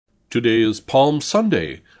Today is Palm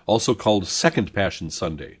Sunday, also called Second Passion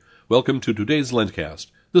Sunday. Welcome to today's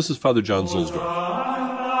LENTCAzT. This is Father John Zulsdorf.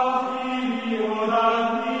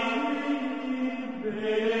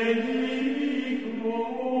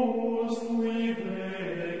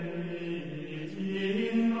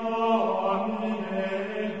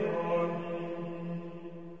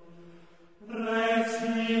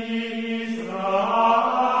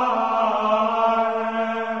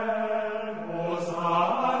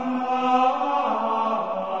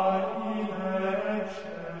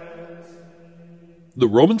 The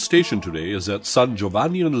Roman station today is at San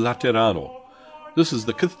Giovanni in Laterano. This is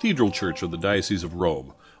the cathedral church of the Diocese of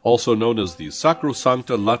Rome, also known as the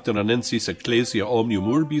Sacrosancta Lateranensis Ecclesia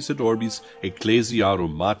Omnium Urbis et Orbis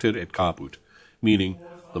Ecclesiarum Mater et Caput, meaning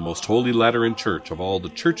the most holy Lateran church of all the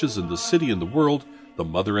churches in the city and the world, the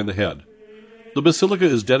mother and the head. The basilica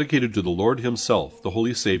is dedicated to the Lord himself, the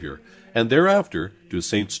Holy Savior, and thereafter to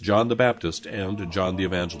Saints John the Baptist and John the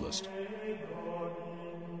Evangelist.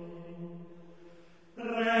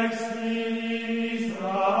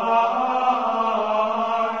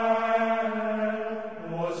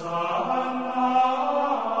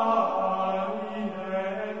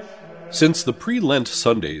 Since the pre-Lent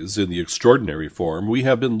Sundays in the extraordinary form, we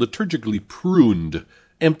have been liturgically pruned,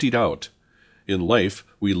 emptied out. In life,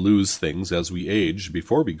 we lose things as we age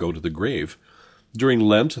before we go to the grave. During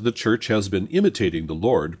Lent, the Church has been imitating the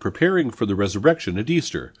Lord, preparing for the resurrection at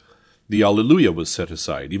Easter. The Alleluia was set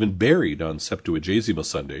aside, even buried on Septuagesima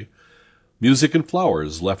Sunday. Music and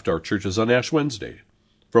flowers left our churches on Ash Wednesday.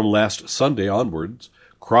 From last Sunday onwards,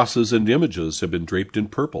 crosses and images have been draped in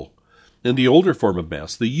purple. In the older form of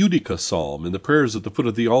Mass, the Judica Psalm and the prayers at the foot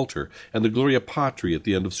of the altar and the Gloria Patri at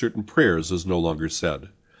the end of certain prayers is no longer said.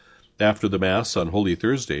 After the Mass on Holy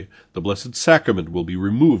Thursday, the Blessed Sacrament will be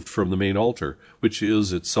removed from the main altar, which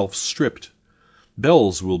is itself stripped.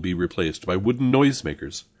 Bells will be replaced by wooden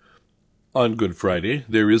noisemakers. On Good Friday,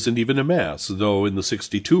 there isn't even a Mass, though in the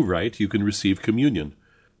 62 rite you can receive communion.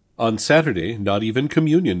 On Saturday, not even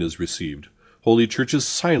communion is received. Holy Church is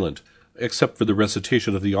silent, except for the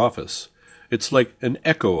recitation of the office. It's like an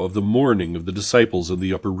echo of the mourning of the disciples in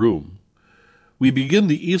the upper room. We begin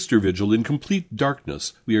the Easter Vigil in complete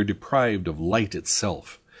darkness. We are deprived of light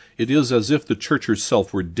itself. It is as if the Church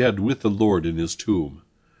herself were dead with the Lord in his tomb.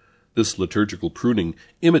 This liturgical pruning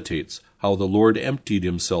imitates how the Lord emptied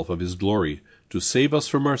himself of his glory to save us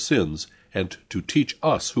from our sins and to teach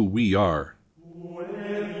us who we are.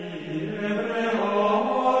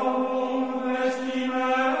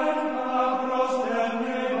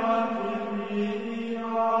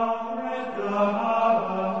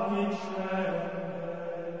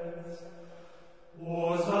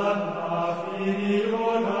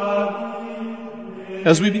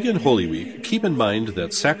 As we begin Holy Week, keep in mind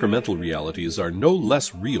that sacramental realities are no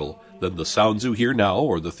less real than the sounds you hear now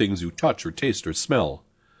or the things you touch or taste or smell.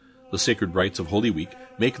 The sacred rites of Holy Week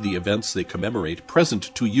make the events they commemorate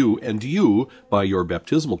present to you, and you, by your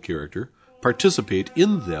baptismal character, participate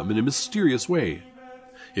in them in a mysterious way.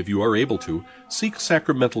 If you are able to, seek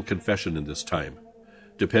sacramental confession in this time.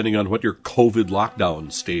 Depending on what your COVID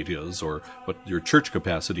lockdown state is or what your church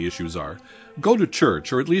capacity issues are, go to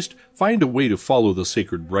church or at least find a way to follow the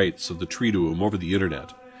sacred rites of the Triduum over the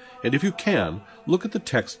internet. And if you can, look at the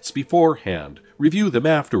texts beforehand, review them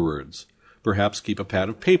afterwards. Perhaps keep a pad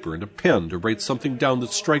of paper and a pen to write something down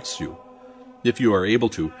that strikes you. If you are able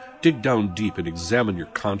to, dig down deep and examine your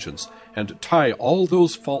conscience and tie all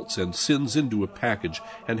those faults and sins into a package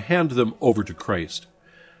and hand them over to Christ.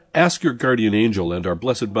 Ask your guardian angel and our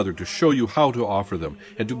Blessed Mother to show you how to offer them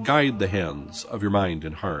and to guide the hands of your mind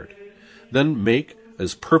and heart. Then make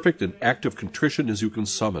as perfect an act of contrition as you can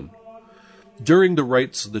summon. During the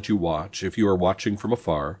rites that you watch, if you are watching from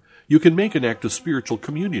afar, you can make an act of spiritual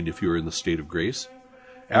communion if you are in the state of grace.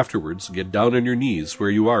 Afterwards, get down on your knees where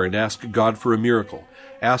you are and ask God for a miracle.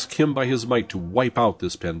 Ask him by his might to wipe out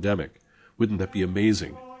this pandemic. Wouldn't that be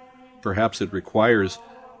amazing? Perhaps it requires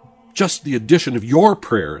just the addition of your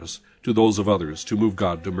prayers to those of others to move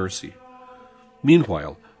God to mercy.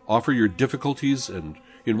 Meanwhile, offer your difficulties and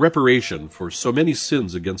in reparation for so many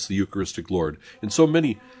sins against the Eucharistic Lord, and so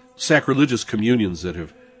many sacrilegious communions that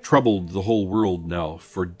have troubled the whole world now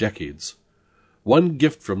for decades. One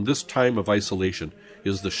gift from this time of isolation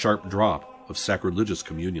is the sharp drop of sacrilegious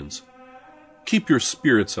communions. Keep your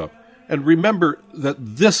spirits up, and remember that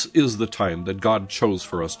this is the time that God chose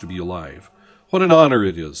for us to be alive. What an honor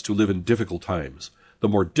it is to live in difficult times. The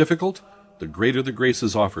more difficult, the greater the grace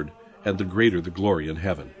is offered, and the greater the glory in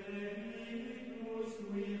heaven.